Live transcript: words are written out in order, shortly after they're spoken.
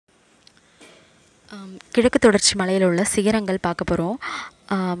கிழக்கு தொடர்ச்சி மலையில் உள்ள சிகரங்கள் பார்க்க போகிறோம்.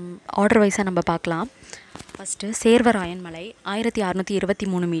 ஆர்டர் வைஸாக நம்ம பார்க்கலாம். ஃபஸ்ட்டு சேர்வராயன் மலை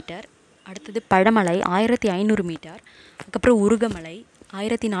 1623 மீட்டர். அடுத்தது பழமலை 1500 மீட்டர். அதுக்கப்புறம் உருகமலை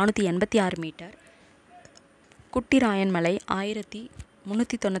 1486 மீட்டர். குட்டிராயன் மலை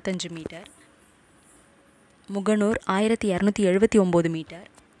 1395 மீட்டர். முகனூர் 1279 மீட்டர்.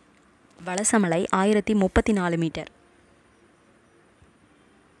 வலசமலை 1034 மீட்டர்.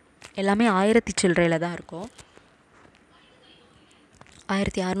 எல்லாமே 1000 சில்லறையில் தான் இருக்கும்.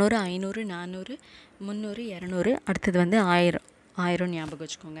 1600, 500, 400, 300, 200. அடுத்தது 1000 ஞாபகம்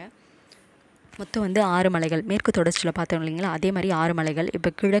வச்சுக்கோங்க. மொத்தம் 6 மலைகள். மேற்கு தொடர்ச்சியில் பார்த்தோம் இல்லைங்களா, அதே மாதிரி 6 மலைகள். இப்போ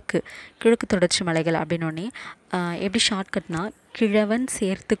கிழக்கு தொடர்ச்சி மலைகள் அப்படின்னோடனே எப்படி ஷார்ட்கட்னா, கிழவன்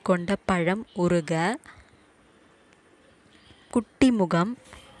சேர்த்து கொண்ட பழம் உருக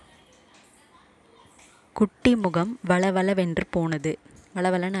குட்டிமுகம் வளவளவென்று போனது.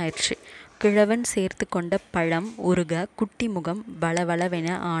 வளவளன்னு ஆயிடுச்சு. கிழவன் சேர்த்து கொண்ட பழம் உருக குட்டிமுகம் வளவளவென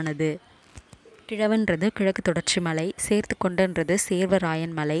ஆனது. கிழவன்றது கிழக்கு தொடர்ச்சி மலை, சேர்த்து கொண்டன்றது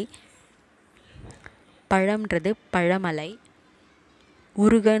சேர்வராயன் மலை, பழம்ன்றது பழமலை,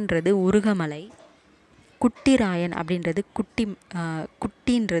 உருகன்றது உருகமலை, குட்டிராயன் அப்படின்றது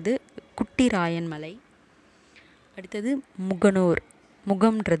குட்டின்றது குட்டிராயன் மலை. அடுத்தது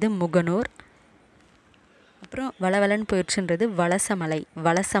முகம்ன்றது முகனூர். அப்புறம் வளவலன் போயிடுச்சுன்றது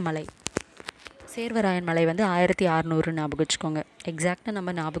வலசமலை. சேர்வராயன் மலை 1600 ஞாபகம் வச்சுக்கோங்க. எக்ஸாக்டாக நம்ம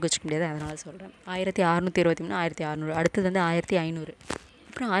ஞாபகம் வச்சுக்க முடியாது, அதனால் சொல்கிறேன். 1623, 1600. அடுத்தது 1500.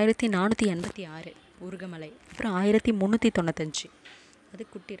 அப்புறம் 1486 உருகமலை. அப்புறம் 1395 அது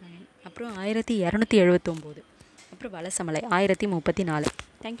குட்டிராயன். அப்புறம் 1279. அப்புறம் வலசமலை 1034.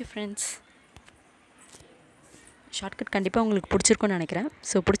 Thank you friends. ஷார்ட்கட் கண்டிப்பாக உங்களுக்கு பிடிச்சிருக்குன்னு நினைக்கிறேன்.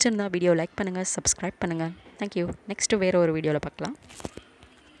 ஸோ பிடிச்சிருந்தா வீடியோ லைக் பண்ணுங்கள், சப்ஸ்கிரைப் பண்ணுங்கள். தேங்க்யூ. நெக்ஸ்ட்டு வேறு ஒரு வீடியோவில் பார்க்கலாம்.